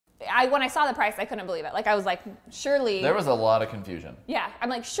when I saw the price, I couldn't believe it. Like, I was like, surely. There was a lot of confusion. Yeah, I'm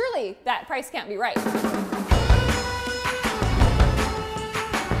like, surely that price can't be right.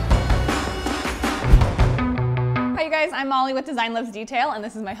 Hi you guys, I'm Molly with Design Loves Detail, and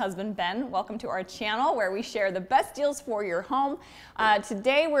this is my husband Ben. Welcome to our channel where we share the best deals for your home.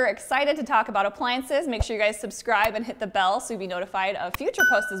 Today we're excited to talk about appliances. Make sure you guys subscribe and hit the bell so you'll be notified of future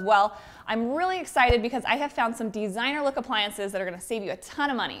posts as well. I'm really excited because I have found some designer look appliances that are going to save you a ton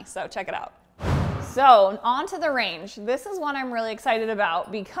of money, so check it out. So on to the range. This is one I'm really excited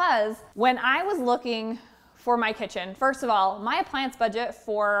about because when I was looking for my kitchen, first of all, my appliance budget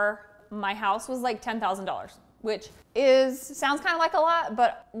for my house was like $10,000. Which sounds kind of like a lot,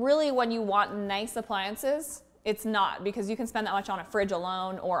 but really when you want nice appliances, it's not, because you can spend that much on a fridge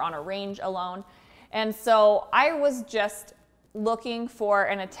alone or on a range alone. And so I was just looking for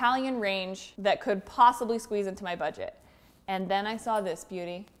an Italian range that could possibly squeeze into my budget. And then I saw this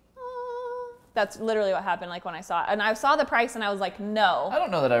beauty. That's literally what happened, like when I saw it. And I saw the price and I was like, no. I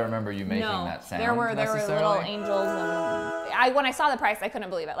don't know that I remember you making that sound. There were little angels, and when I saw the price, I couldn't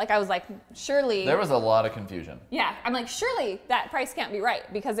believe it. Like, I was like, surely. There was a lot of confusion. Yeah, I'm like, surely that price can't be right,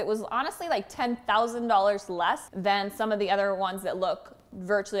 because it was honestly like $10,000 less than some of the other ones that look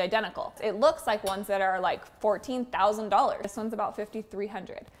virtually identical. It looks like ones that are like $14,000. This one's about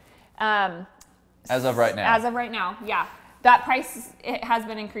 $5,300. As of right now. As of right now, yeah. That price, it has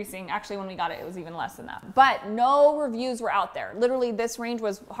been increasing. Actually, when we got it, it was even less than that. But no reviews were out there. Literally, this range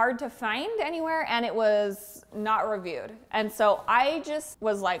was hard to find anywhere, and it was not reviewed. And so I just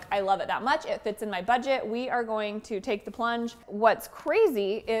was like, I love it that much. It fits in my budget. We are going to take the plunge. What's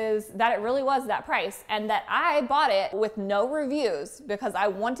crazy is that it really was that price, and that I bought it with no reviews because I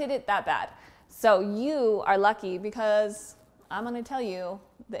wanted it that bad. So you are lucky, because I'm gonna tell you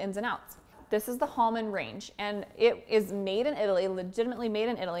the ins and outs. This is the Hallman range, and it is made in Italy, legitimately made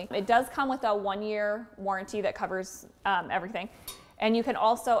in Italy. It does come with a 1-year warranty that covers everything. And you can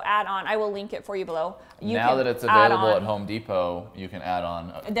also add on, I will link it for you below. Now that it's available at Home Depot, you can add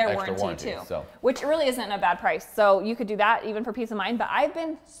on their extra warranty too, so. Which really isn't a bad price. So you could do that even for peace of mind, but I've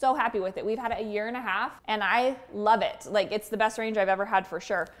been so happy with it. We've had it 1.5 years, and I love it. Like, it's the best range I've ever had for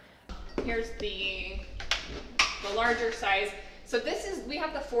sure. Here's the larger size. So this is, we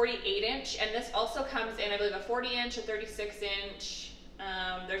have the 48-inch, and this also comes in, I believe, a 40-inch, a 36-inch,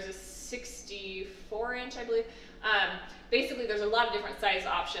 there's a 64-inch, I believe. Basically, there's a lot of different size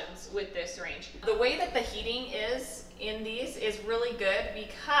options with this range. The way that the heating is in these is really good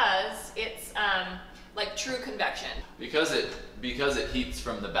because it's like true convection. Because it heats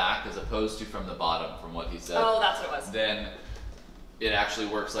from the back as opposed to from the bottom, from what he said. Oh, that's what it was. Then it actually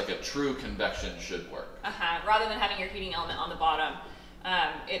works like a true convection should work. Rather than having your heating element on the bottom,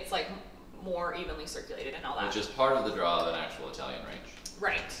 it's like more evenly circulated and all that. Which is part of the draw of an actual Italian range.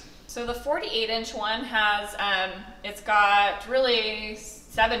 Right. So the 48-inch one has, it's got really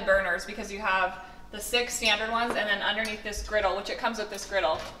 7 burners, because you have the 6 standard ones, and then underneath this griddle, which it comes with this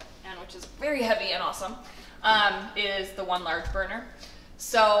griddle, and which is very heavy and awesome, is the 1 large burner.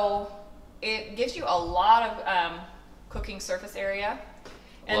 So it gives you a lot of cooking surface area.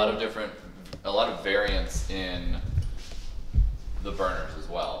 A lot of variance in the burners as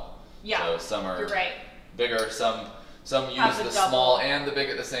well. Yeah, so some are bigger, some use the double. Small and the big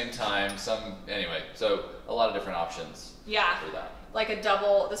at the same time. Anyway, so a lot of different options. Yeah, for that. Like a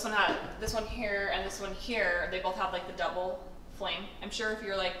double. This one here and this one here. They both have like the double flame. I'm sure if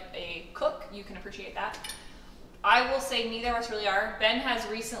you're like a cook, you can appreciate that. I will say neither of us really are. Ben has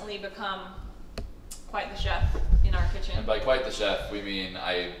recently become quite the chef in our kitchen. And by quite the chef, we mean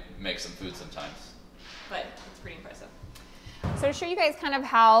I make some food sometimes. But it's pretty impressive. So to show you guys kind of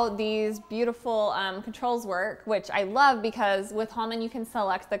how these beautiful controls work, which I love, because with Hallman you can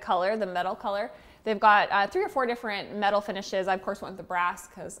select the color, the metal color. They've got 3 or 4 different metal finishes. I of course went with the brass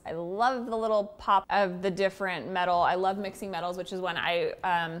because I love the little pop of the different metal. I love mixing metals, which is one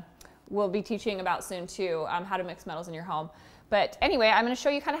I will be teaching about soon too, how to mix metals in your home. But anyway, I'm going to show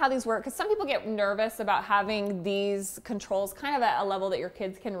you kind of how these work, because some people get nervous about having these controls kind of at a level that your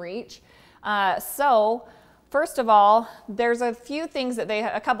kids can reach. So first of all, there's a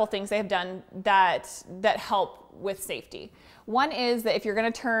couple things they have done that help with safety. One is that if you're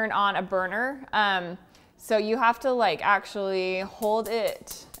going to turn on a burner, so you have to like actually hold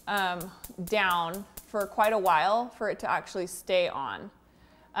it down for quite a while for it to actually stay on.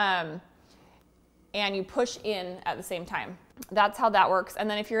 And you push in at the same time. That's how that works. And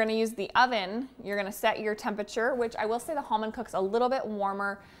then if you're going to use the oven, you're going to set your temperature, which I will say the Hallman cooks a little bit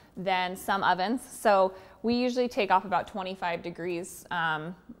warmer than some ovens. So we usually take off about 25 degrees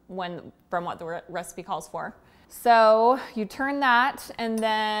from what the recipe calls for. So you turn that, and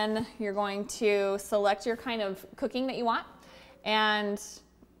then you're going to select your kind of cooking that you want. And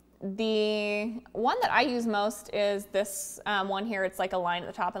the one that I use most is this one here. It's like a line at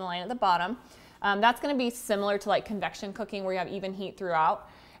the top and a line at the bottom. That's going to be similar to like convection cooking where you have even heat throughout.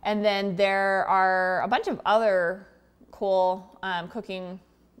 And then there are a bunch of other cool cooking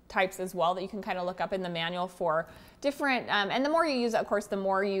types as well that you can kind of look up in the manual for different, and the more you use it, of course, the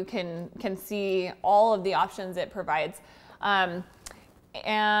more you can see all of the options it provides. And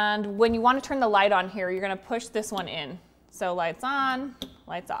when you want to turn the light on here, you're going to push this one in. So lights on,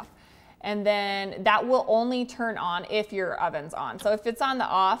 lights off. And then that will only turn on if your oven's on. So if it's on the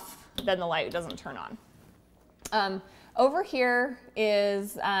off, then the light doesn't turn on. Over here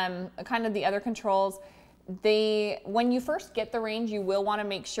is kind of the other controls. When you first get the range, you will want to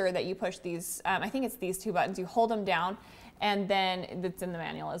make sure that you push these, I think it's these two buttons, you hold them down, and then it's in the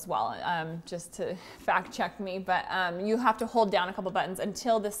manual as well, just to fact check me, but you have to hold down a couple buttons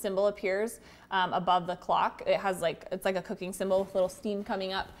until this symbol appears above the clock. It's like a cooking symbol with little steam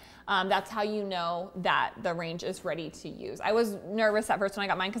coming up. That's how you know that the range is ready to use. I was nervous at first when I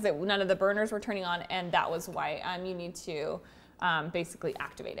got mine because none of the burners were turning on, and that was why you need to basically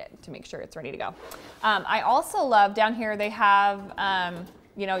activate it to make sure it's ready to go. I also love down here they have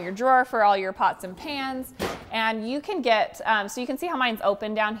you know, your drawer for all your pots and pans, and you can get, so you can see how mine's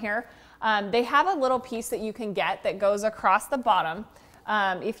open down here. They have a little piece that you can get that goes across the bottom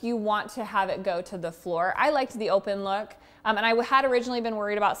if you want to have it go to the floor. I liked the open look, and I had originally been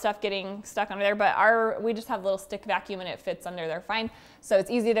worried about stuff getting stuck under there, but we just have a little stick vacuum and it fits under there fine. So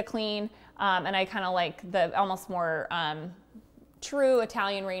it's easy to clean, and I kind of like the almost more true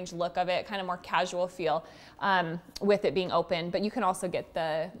Italian range look of it, kind of more casual feel with it being open. But you can also get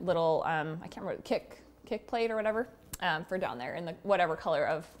the little, I can't remember, kick plate or whatever for down there in the whatever color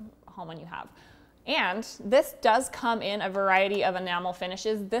of Hallman you have. And this does come in a variety of enamel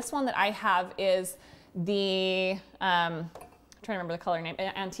finishes. This one that I have is the, I'm trying to remember the color name,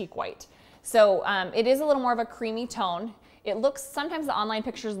 antique white. So it is a little more of a creamy tone. It looks, sometimes the online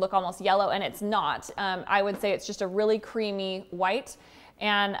pictures look almost yellow, and it's not. I would say it's just a really creamy white.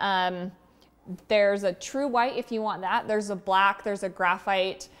 And there's a true white if you want that. There's a black, there's a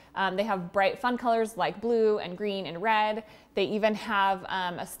graphite. They have bright fun colors like blue and green and red. They even have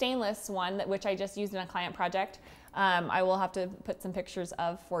a stainless one, which I just used in a client project. I will have to put some pictures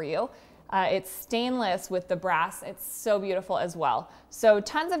of for you. It's stainless with the brass. It's so beautiful as well. So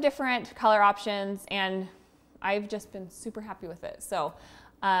tons of different color options, and I've just been super happy with it. So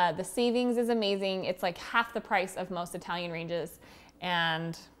the savings is amazing. It's like half the price of most Italian ranges.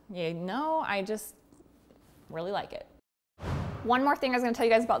 And you know, I just really like it. One more thing I was going to tell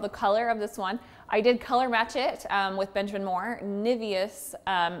you guys about the color of this one. I did color match it with Benjamin Moore. Niveus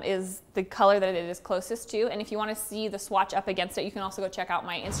is the color that it is closest to. And if you want to see the swatch up against it, you can also go check out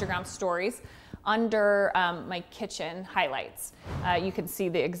my Instagram stories. Under my kitchen highlights, you can see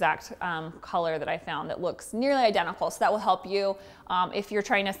the exact color that I found that looks nearly identical. So that will help you if you're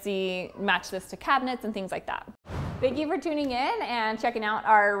trying to match this to cabinets and things like that. Thank you for tuning in and checking out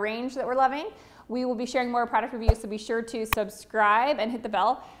our range that we're loving. We will be sharing more product reviews, so be sure to subscribe and hit the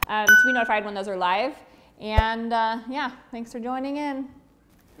bell to be notified when those are live. And yeah, thanks for joining in.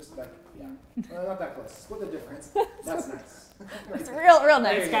 Just like, yeah, not that close. Split the difference. That's nice. It's real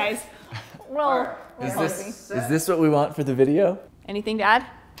nice, guys. Well, Is this what we want for the video? Anything to add?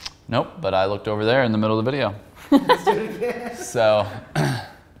 Nope, but I looked over there in the middle of the video. Let's do it again. So